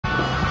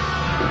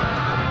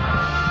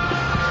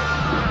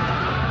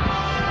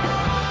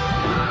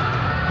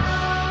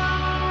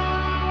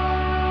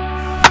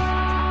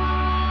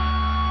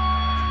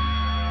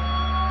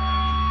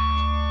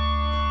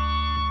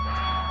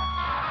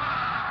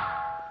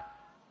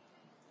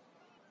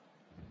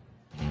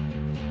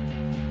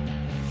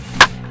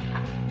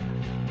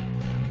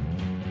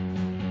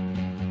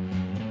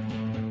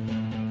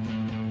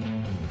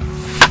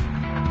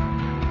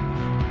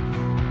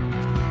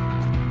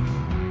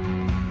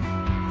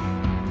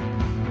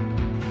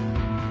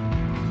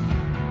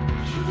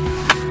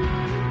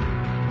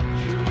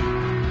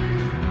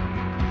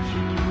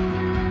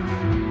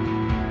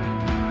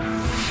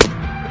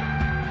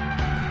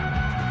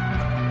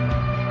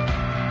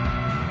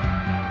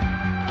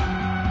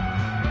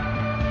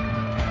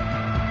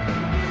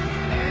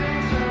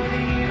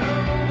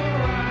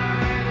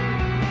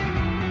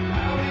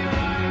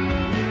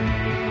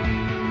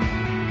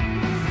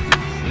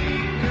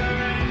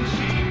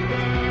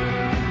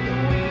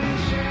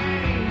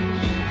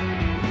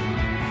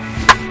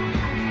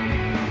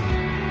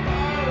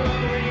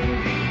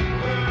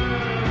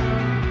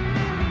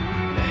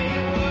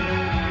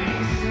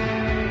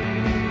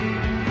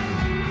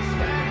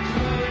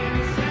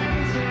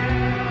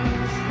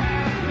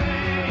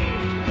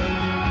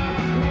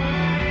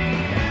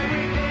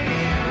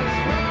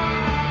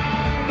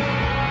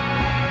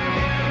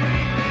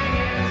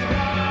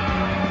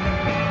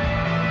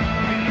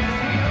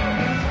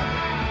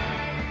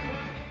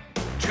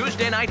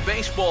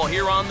baseball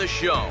here on the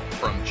show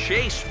from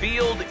Chase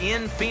Field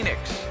in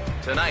Phoenix.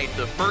 Tonight,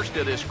 the first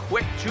of this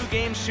quick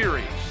two-game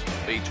series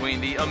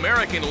between the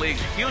American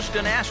League's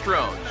Houston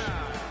Astros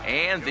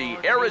and the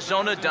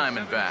Arizona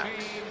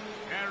Diamondbacks.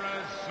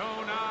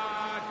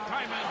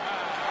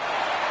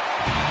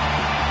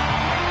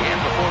 And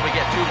before we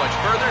get too much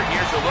further,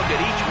 here's a look at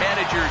each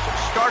manager's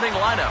starting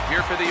lineup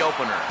here for the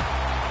opener.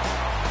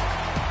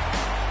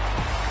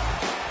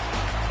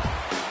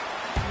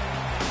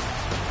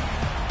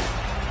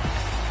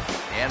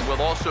 And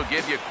we'll also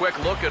give you a quick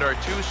look at our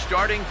two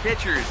starting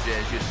pitchers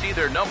as you see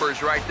their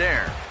numbers right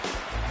there.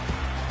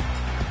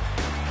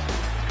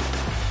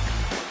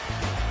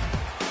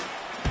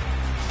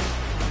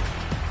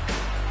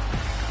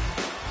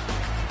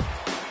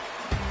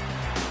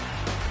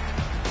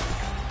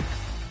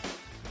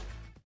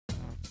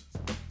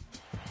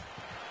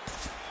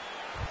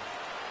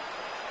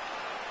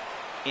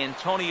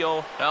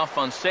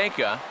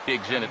 Jrantonio5737's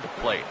digs in at the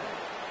plate.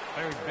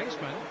 Third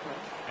baseman,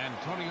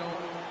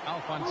 Jrantonio5737's.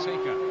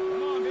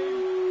 Come on,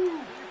 baby.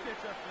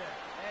 Pitch up there.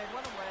 Hey,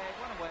 one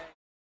away.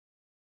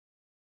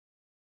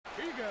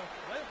 Here you go.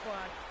 Let it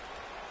fly.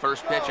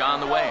 First pitch on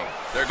the way.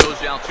 There goes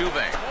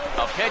Altuve.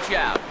 A pitch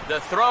out. The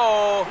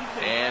throw.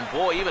 And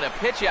boy, even a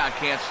pitch out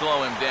can't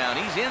slow him down.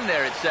 He's in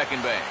there at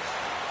second base.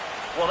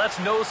 Well, that's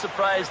no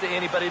surprise to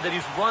anybody that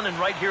he's running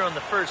right here on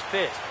the first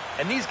pitch.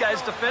 And these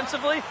guys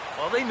defensively,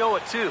 well, they know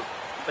it too.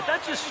 But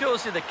that just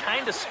shows you the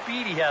kind of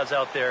speed he has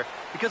out there,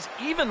 because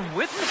even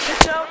with the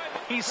pitch out,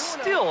 he's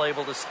still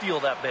able to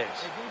steal that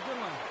base.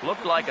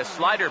 Looked like a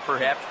slider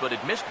perhaps, but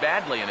it missed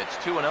badly, and it's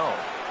 2-0.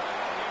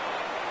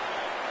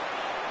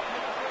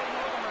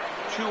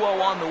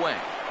 2-0 on the way.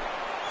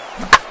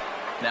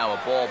 Now a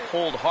ball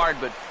pulled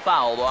hard but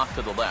fouled off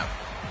to the left.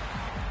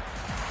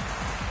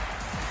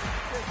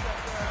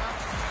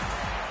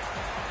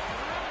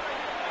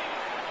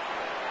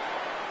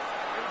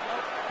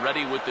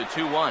 Ready with the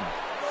 2-1.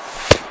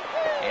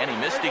 And he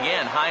missed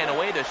again, high and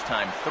away this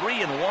time,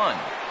 3-1.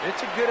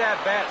 It's a good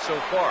at-bat so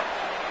far. A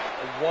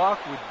walk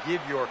would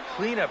give your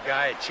cleanup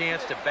guy a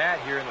chance to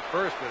bat here in the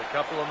first with a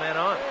couple of men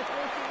on.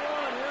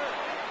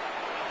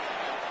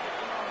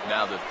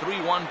 Now the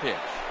 3-1 pitch.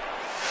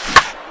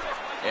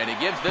 And he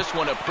gives this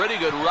one a pretty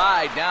good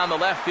ride down the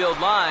left field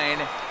line.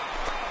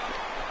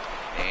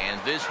 And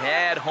this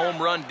had home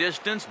run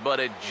distance, but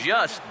it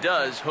just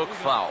does hook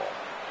foul.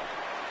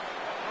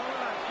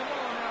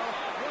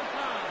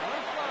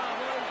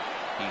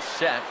 He's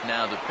set,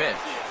 now the pitch.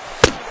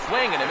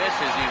 Swing and a miss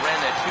as he ran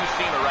that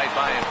two-seamer right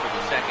by him for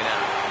the second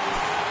out.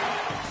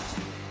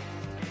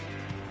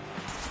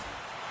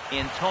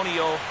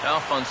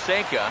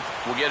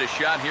 Jrantonio57 will get a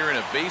shot here in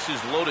a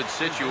bases-loaded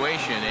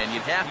situation, and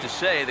you'd have to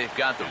say they've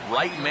got the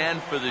right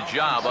man for the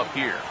job up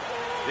here.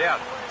 Yeah,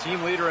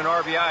 team leader in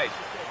RBIs.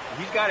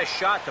 He's got a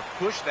shot to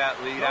push that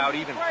lead out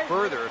even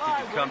further if he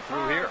can come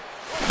through here.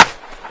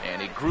 And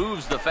he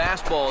grooves the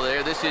fastball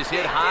there. This is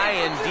hit high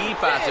and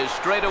deep out to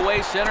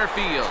straightaway center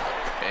field.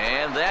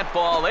 And that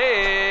ball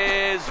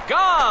is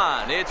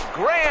gone. It's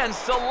grand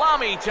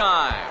salami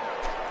time.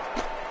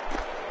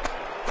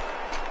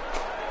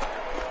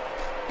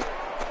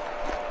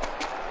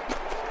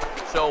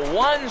 So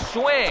one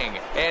swing,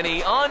 and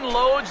he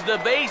unloads the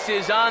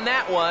bases on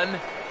that one.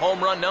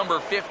 Home run number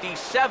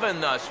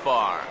 57 thus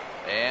far,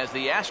 as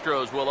the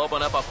Astros will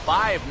open up a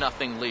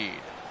 5-0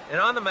 lead. And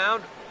on the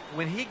mound,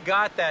 when he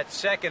got that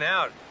second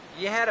out,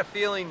 you had a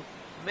feeling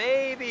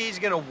maybe he's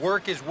going to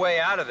work his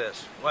way out of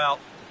this. Well,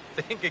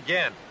 think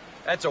again.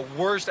 That's a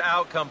worst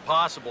outcome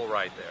possible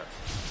right there.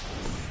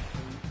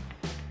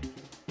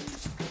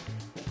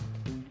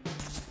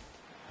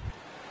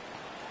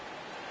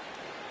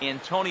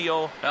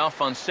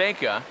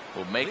 Jrantonio57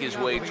 will make his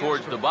way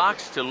towards the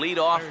box to lead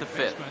off the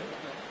fifth.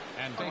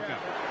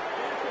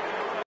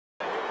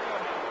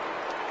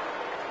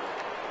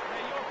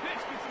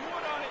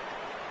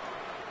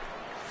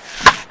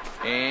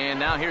 And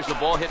now here's the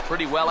ball hit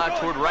pretty well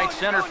out toward right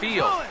center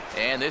field.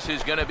 And this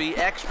is going to be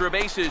extra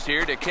bases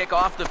here to kick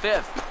off the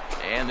fifth.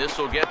 And this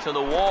will get to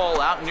the wall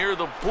out near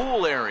the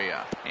pool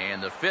area.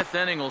 And the fifth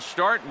inning will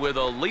start with a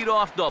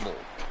leadoff double.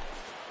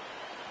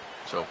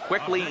 So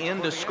quickly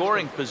into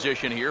scoring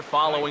position here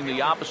following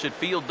the opposite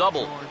field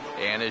double.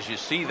 And as you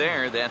see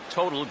there, that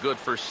total good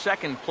for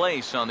second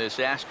place on this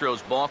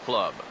Astros ball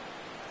club.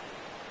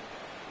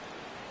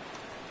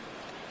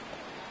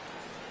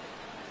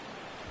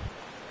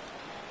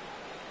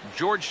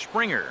 George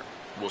Springer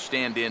will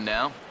stand in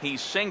now. He's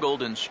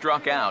singled and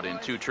struck out in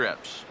 2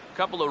 trips. A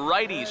couple of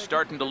righties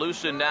starting to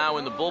loosen now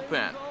in the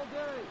bullpen.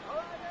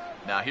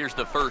 Now here's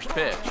the first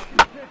pitch.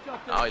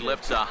 Now he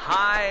lifts a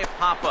high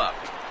pop-up,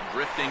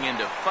 drifting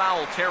into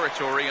foul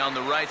territory on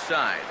the right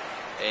side.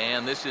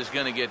 And this is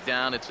going to get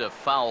down. It's a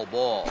foul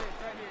ball.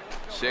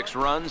 6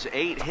 runs,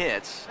 8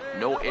 hits.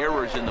 No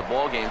errors in the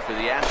ballgame for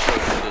the Astros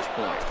at this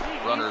point.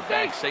 Runner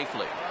back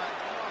safely.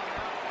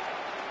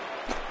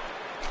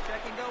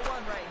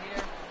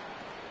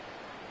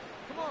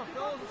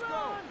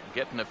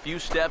 Getting a few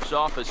steps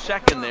off a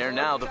second there.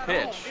 Now the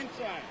pitch.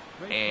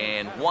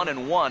 And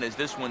 1-1 as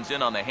this one's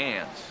in on the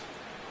hands.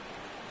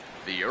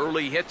 The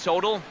early hit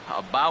total,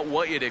 about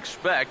what you'd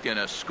expect in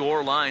a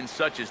score line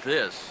such as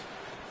this.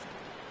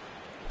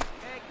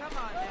 Hey, come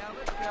on now,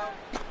 let's go.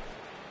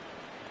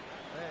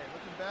 Hey,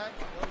 looking back,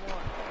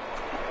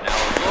 1-1. Now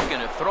a look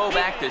and a throw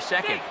back to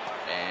second.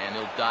 And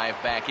he'll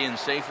dive back in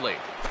safely.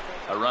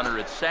 A runner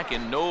at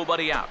second,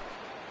 nobody out.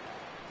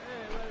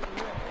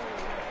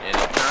 And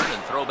he'll turn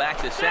and throw back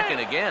to second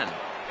again.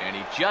 And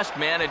he just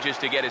manages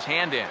to get his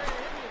hand in.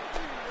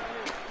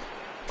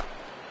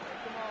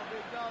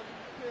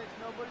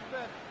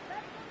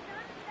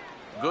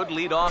 Good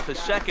lead off the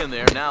second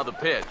there. Now the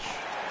pitch.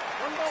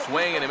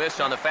 Swing and a miss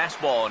on the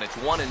fastball, and it's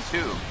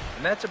 1-2.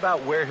 And that's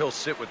about where he'll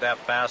sit with that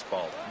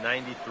fastball.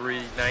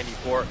 93,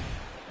 94. And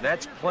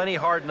that's plenty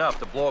hard enough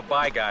to blow it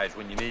by guys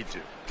when you need to.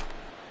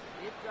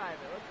 Keep driving.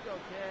 Let's go,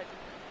 kid.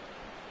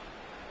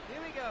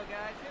 Here we go,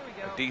 guys. Here we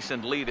go. A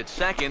decent lead at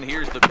second.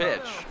 Here's the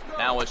pitch.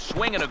 Now a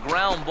swing and a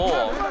ground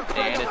ball,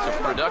 and it's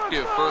a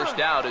productive first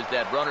out as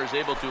that runner's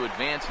able to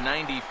advance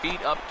 90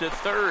 feet up to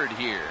third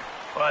here.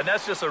 Well, and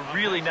that's just a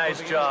really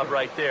nice job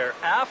right there.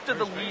 After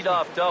the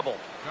leadoff double,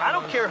 I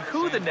don't care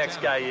who the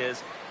next guy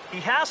is, he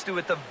has to,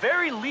 at the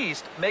very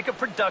least, make a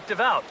productive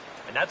out.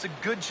 And that's a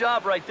good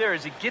job right there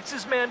as he gets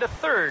his man to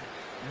third,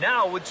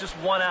 now with just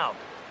one out.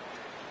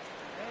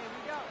 Hey,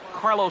 we got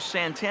one. Carlos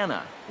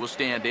Santana will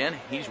stand in.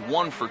 He's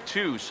 1 for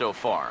 2 so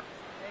far.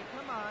 Hey,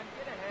 come on,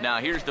 get ahead. Now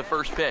here's the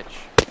first pitch.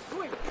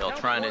 They'll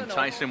try and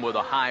entice him with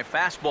a high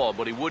fastball,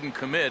 but he wouldn't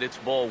commit. It's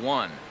ball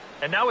 1.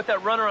 And now with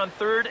that runner on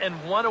third and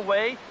one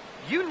away,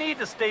 you need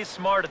to stay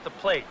smart at the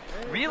plate,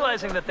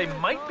 realizing that they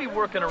might be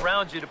working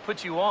around you to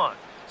put you on.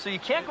 So you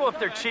can't go up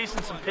there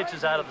chasing some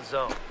pitches out of the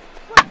zone.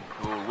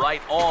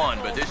 Right on,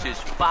 but this is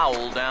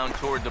foul down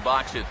toward the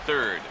box at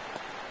third.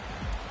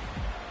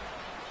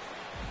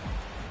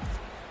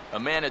 A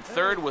man at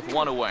third with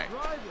one away.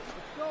 Let's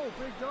go,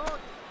 big dog.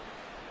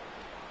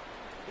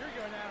 Here we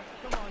go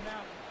now. Come on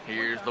now.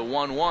 Here's the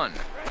 1-1.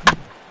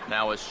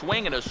 Now a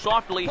swing and a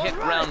softly hit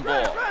ground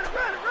ball.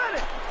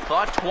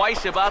 Thought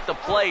twice about the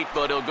plate,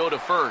 but he'll go to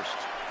first.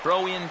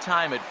 Throw in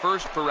time at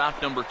first for out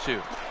number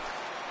 2.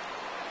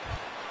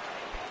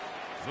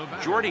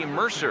 Jordy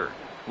Mercer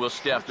will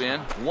step in,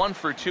 1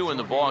 for 2 in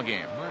the ball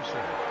game.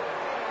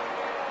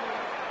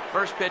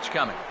 First pitch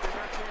coming.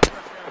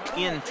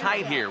 In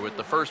tight here with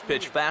the first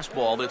pitch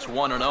fastball. That's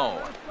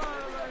 1-0.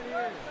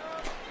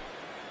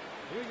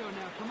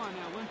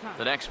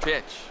 The next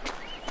pitch.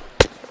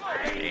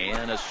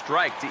 And a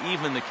strike to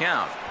even the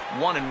count.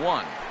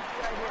 1-1.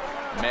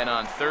 Men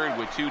on third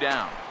with 2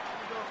 down.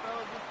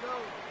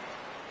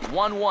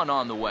 1-1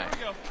 on the way.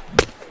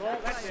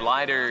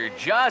 Slider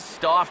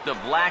just off the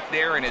black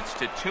there, and it's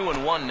to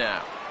 2-1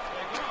 now.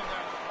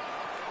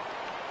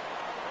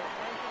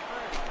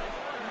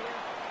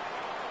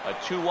 A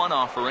 2-1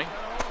 offering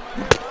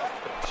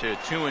to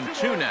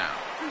 2-2 now.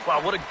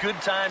 Wow, what a good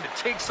time to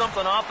take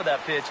something off of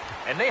that pitch,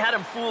 and they had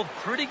him fooled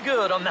pretty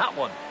good on that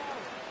one.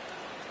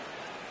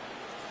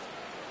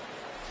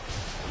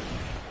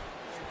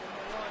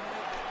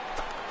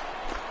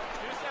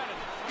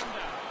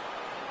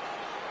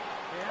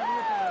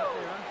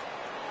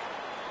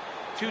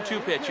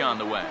 Two pitch on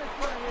the way.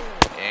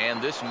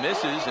 And this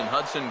misses, and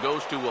Hudson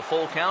goes to a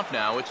full count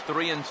now. It's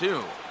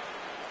 3-2.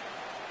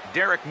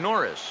 Derek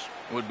Norris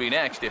would be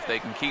next if they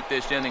can keep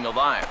this inning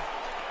alive.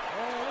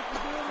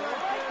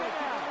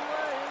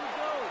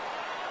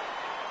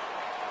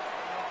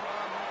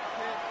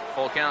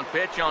 Full count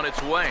pitch on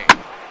its way.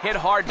 Hit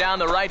hard down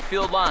the right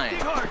field line.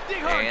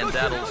 And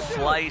that'll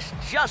slice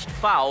just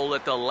foul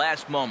at the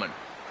last moment.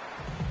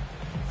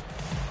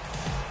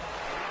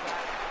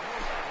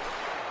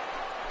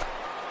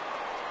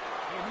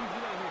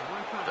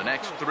 The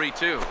next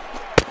 3-2.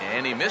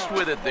 And he missed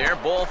with it there.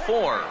 Ball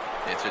 4.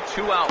 It's a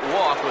 2-out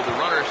walk with the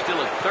runner still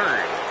at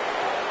third.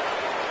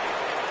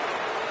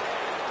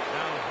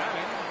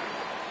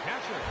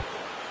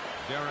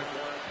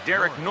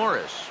 Derek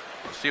Norris.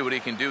 We'll see what he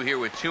can do here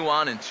with 2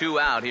 on and 2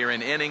 out here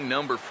in inning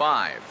number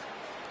 5.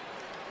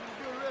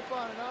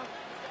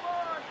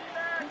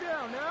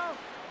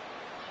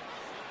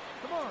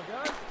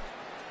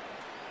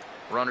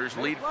 Runners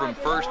lead from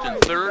first and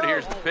third.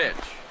 Here's the pitch.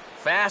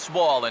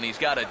 Fastball, and he's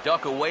got to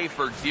duck away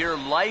for dear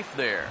life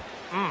there.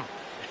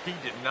 He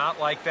did not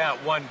like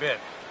that one bit.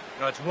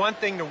 You know, it's one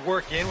thing to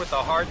work in with the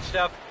hard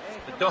stuff,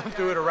 but don't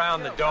do it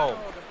around the dome.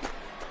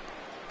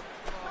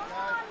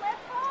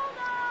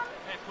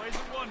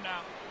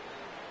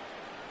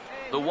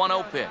 The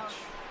 1-0 pitch.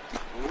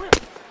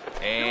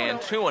 And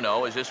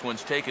 2-0 as this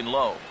one's taken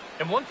low.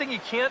 And one thing you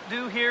can't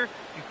do here,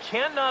 you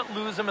cannot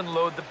lose him and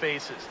load the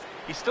bases.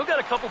 He's still got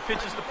a couple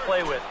pitches to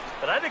play with,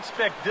 but I'd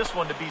expect this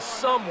one to be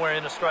somewhere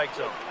in the strike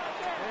zone.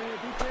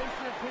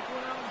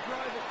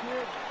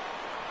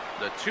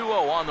 The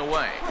 2-0 on the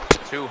way.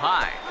 Too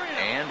high.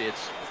 And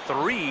it's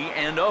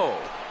 3-0.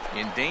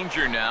 In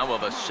danger now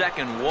of a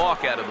second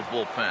walk out of the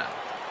bullpen.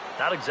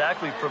 Not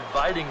exactly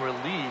providing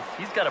relief.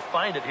 He's got to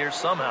find it here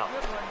somehow.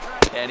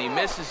 And he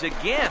misses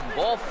again.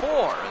 Ball 4.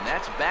 And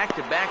that's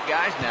back-to-back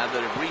guys now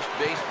that have reached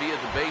base via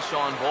the base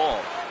on ball.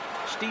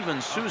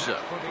 Steven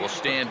Souza will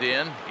stand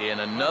in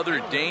another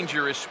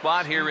dangerous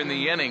spot here in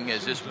the inning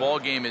as this ball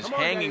game is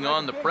hanging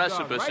on the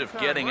precipice of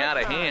getting out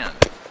of hand.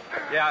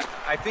 Yeah,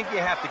 I think you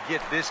have to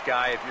get this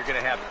guy if you're going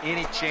to have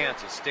any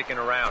chance of sticking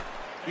around.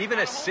 Even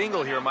a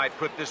single here might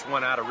put this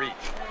one out of reach.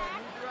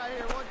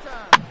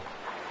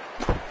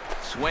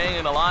 Swing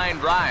and a line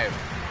drive.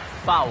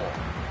 Foul.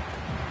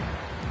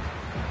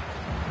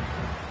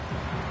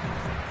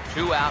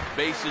 2 out,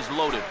 bases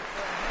loaded.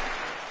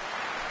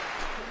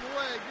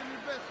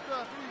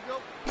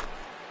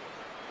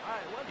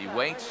 He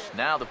waits,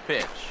 now the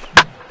pitch.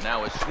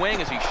 Now a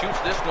swing as he shoots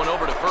this one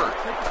over to first.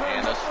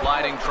 And a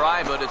sliding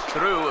try, but it's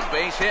through, a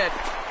base hit.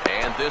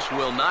 And this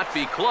will not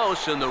be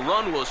close, and the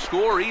run will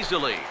score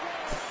easily.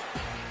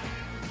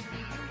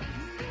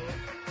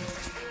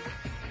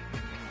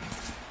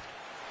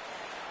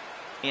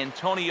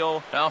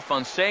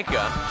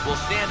 Jrantoncio5737's will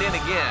stand in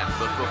again,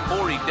 but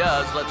before he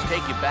does, let's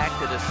take you back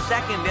to the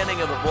second inning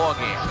of the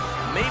ballgame.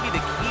 Maybe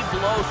the key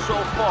blow so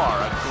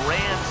far, a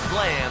grand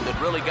slam that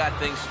really got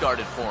things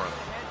started for him.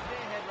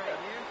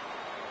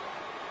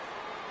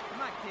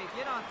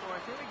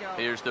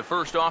 Here's the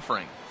first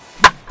offering.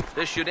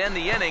 This should end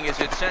the inning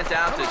as it's sent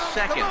out to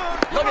second.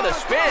 Look at the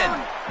spin!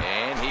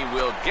 And he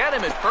will get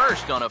him at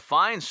first on a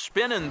fine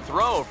spin and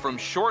throw from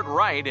short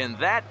right, and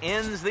that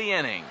ends the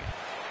inning.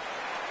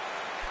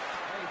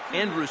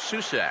 Andrew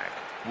Susak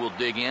will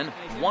dig in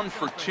 1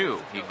 for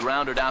 2. He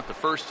grounded out the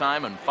first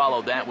time and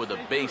followed that with a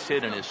base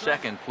hit in his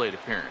second plate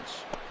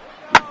appearance.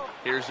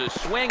 Here's a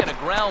swing and a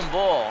ground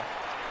ball.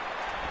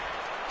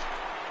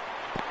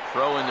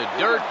 Throw in the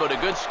dirt, but a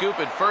good scoop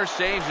at first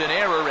saves an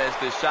error as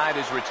this side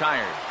is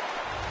retired.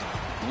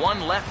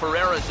 1 left for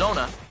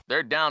Arizona.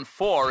 They're down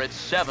 4 at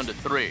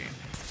 7-3.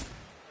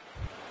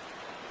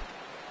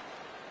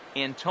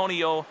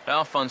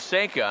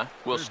 Jrantoncio5737's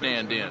will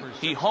stand in.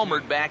 He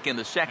homered back in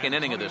the second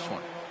inning of this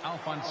one.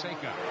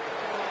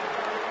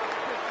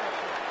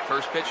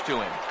 First pitch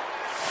to him.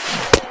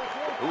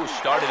 Ooh,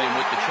 started him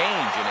with the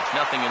change, and it's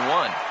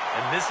 0-1.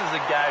 And this is a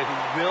guy who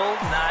will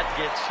not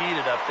get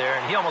cheated up there,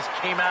 and he almost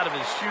came out of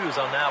his shoes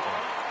on that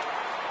one.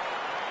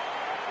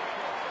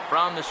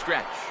 From the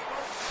stretch.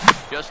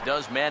 Just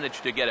does manage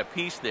to get a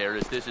piece there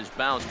as this is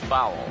bounced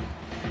foul.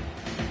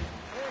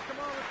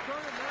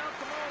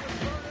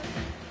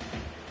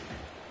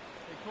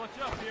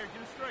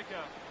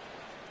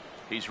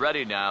 He's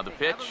ready now, the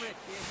pitch.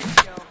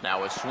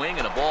 Now a swing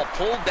and a ball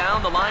pulled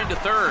down the line to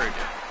third.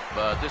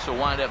 But this will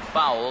wind up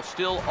foul,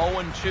 still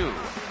 0-2.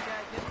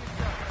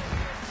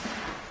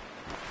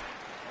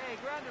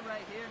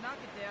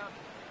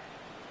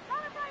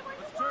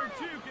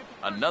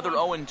 Another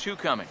 0-2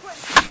 coming.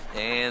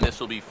 And this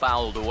will be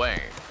fouled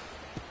away.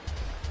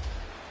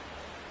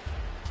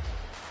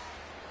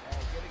 Hey,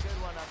 get a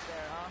good one up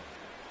there, huh?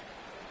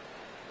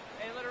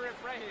 Hey, let her rip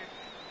right here.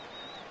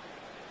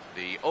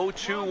 The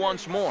 0-2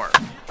 once more.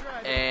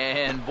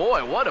 And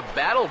boy, what a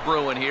battle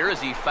brewing here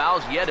as he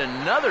fouls yet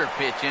another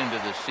pitch into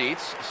the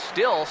seats.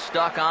 Still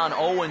stuck on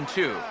 0-2.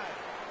 Hey,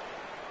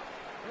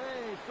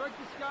 strike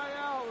this guy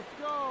out. Let's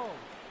go.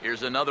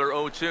 Here's another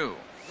 0-2.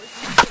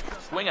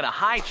 Swinging a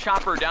high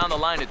chopper down the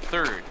line at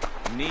third.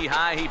 Knee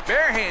high, he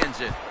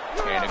barehands it.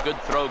 And a good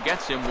throw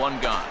gets him 1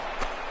 gone.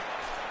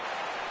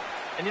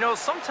 And you know,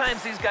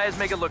 sometimes these guys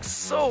make it look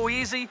so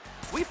easy,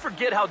 we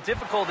forget how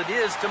difficult it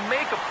is to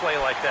make a play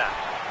like that.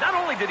 Not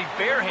only did he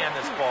barehand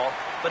this ball,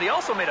 but he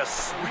also made a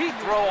sweet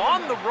throw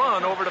on the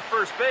run over to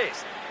first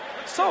base.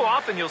 So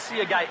often you'll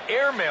see a guy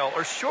airmail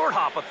or short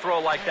hop a throw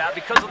like that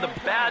because of the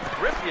bad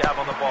grip you have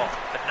on the ball.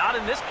 But not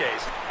in this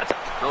case. That's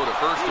throw to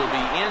first will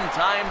be in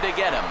time to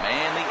get him.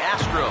 And the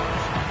Astros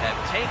have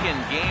taken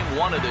game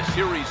 1 of the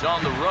series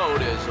on the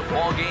road as the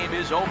ball game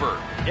is over.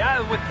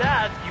 Yeah, with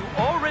that, you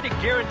already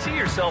guarantee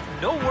yourself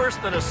no worse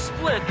than a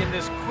split in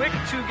this quick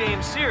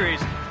 2-game series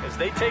as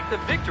they take the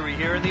victory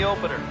here in the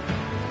opener.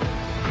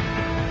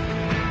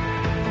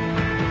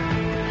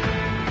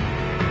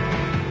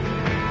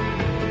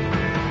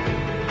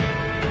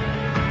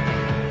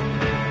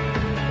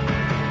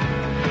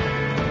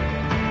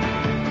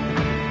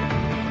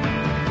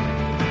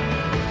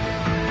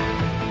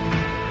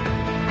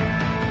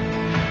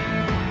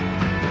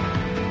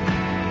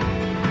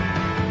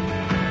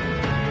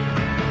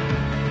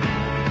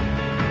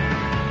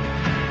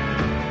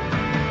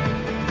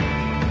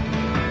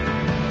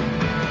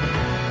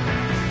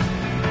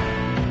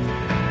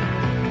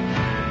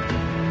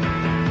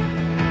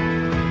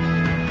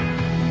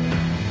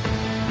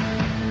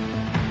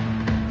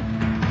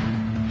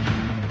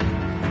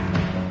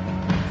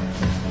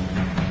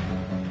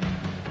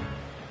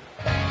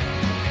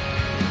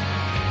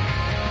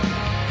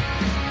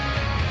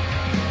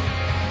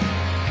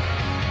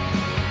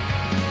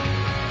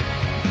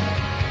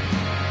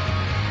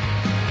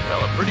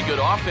 Pretty good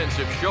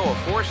offensive show of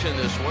force in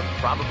this one.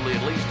 Probably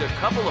at least a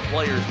couple of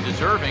players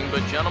deserving.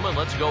 But, gentlemen,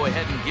 let's go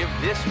ahead and give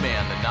this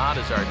man the nod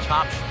as our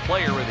top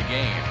player of the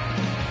game.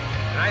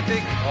 And I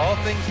think, all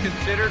things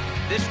considered,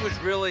 this was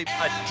really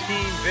a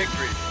team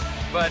victory.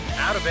 But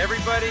out of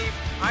everybody,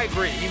 I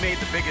agree, he made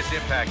the biggest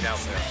impact out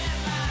there.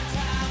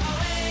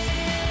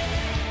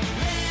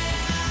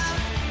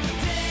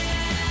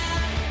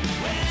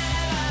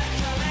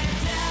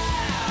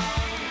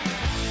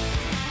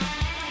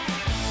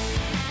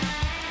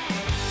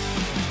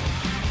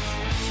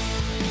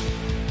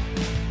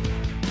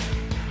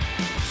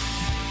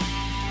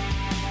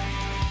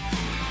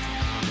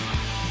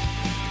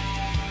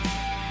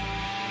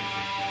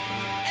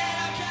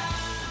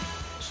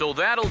 So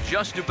that'll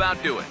just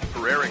about do it.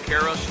 For Eric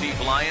Harrow, Steve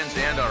Lyons,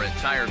 and our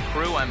entire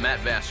crew, I'm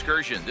Matt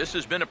Vasgersian. This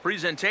has been a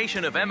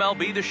presentation of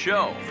MLB The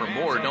Show. For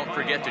more, don't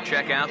forget to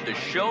check out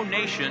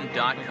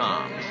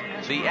theshownation.com.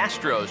 The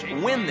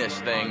Astros win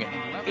this thing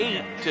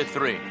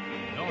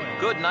 8-3.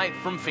 Good night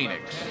from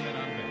Phoenix.